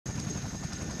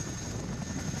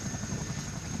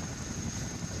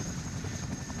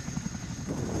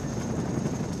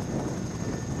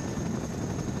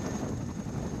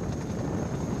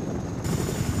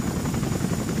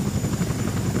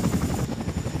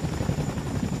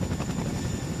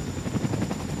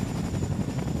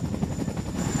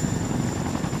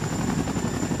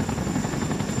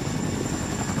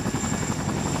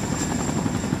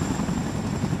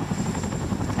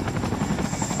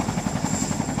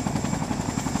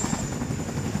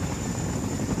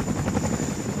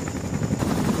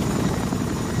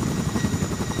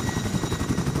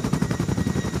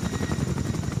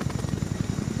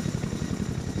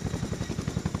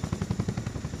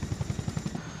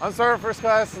I'm Sergeant First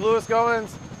Class Louis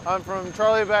Goins. I'm from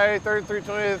Charlie Battery,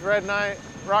 3320th Red Knight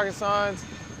Rocketons,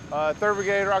 3rd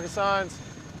Brigade Rocketons,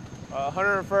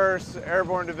 101st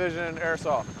Airborne Division Air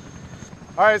Assault.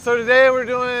 All right, so today we're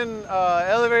doing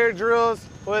elevator drills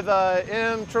with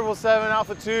M777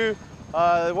 Alpha 2.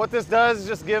 What this does is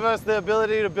just give us the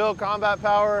ability to build combat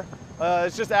power.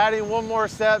 It's just adding one more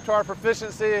step to our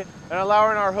proficiency and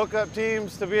allowing our hookup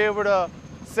teams to be able to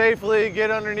safely get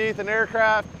underneath an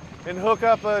aircraft and hook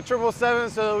up a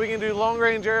 777 so that we can do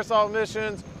long-range air assault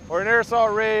missions or an air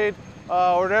assault raid,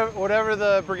 or whatever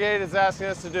the brigade is asking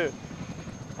us to do.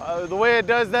 The way it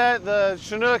does that, the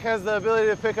Chinook has the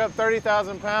ability to pick up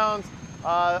 30,000 pounds.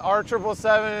 Our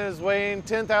 777 is weighing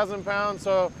 10,000 pounds,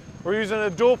 so we're using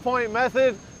a dual point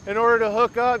method in order to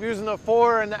hook up using the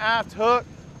fore and the aft hook.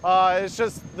 It's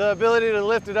just the ability to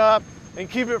lift it up and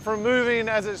keep it from moving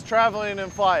as it's traveling in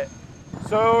flight.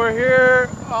 So we're here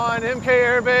on MK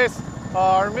Air Base.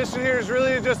 Our mission here is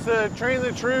really just to train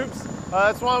the troops.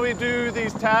 That's why we do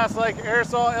these tasks like air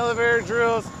assault elevator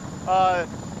drills.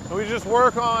 We just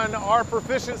work on our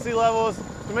proficiency levels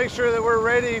to make sure that we're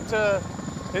ready to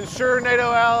ensure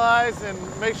NATO allies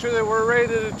and make sure that we're ready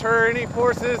to deter any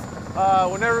forces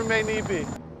whenever it may need be.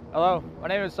 Hello, my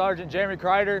name is Sergeant Jeremy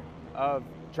Kreider of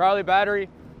Charlie Battery,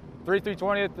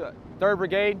 3320th 3rd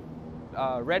Brigade,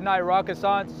 Red Knight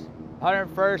Rocketons,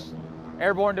 101st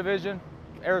Airborne Division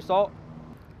Air Assault.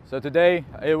 So today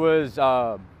it was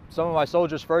some of my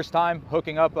soldiers' first time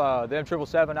hooking up the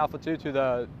M777 Alpha 2 to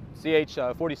the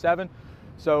CH-47.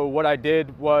 So what I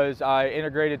did was I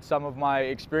integrated some of my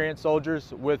experienced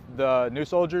soldiers with the new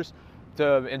soldiers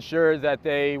to ensure that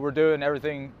they were doing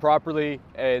everything properly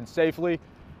and safely.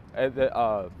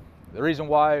 The reason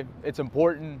why it's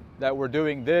important that we're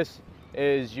doing this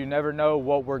is you never know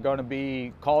what we're going to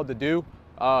be called to do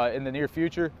in the near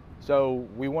future. So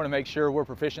we want to make sure we're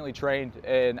proficiently trained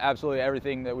in absolutely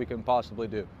everything that we can possibly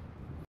do.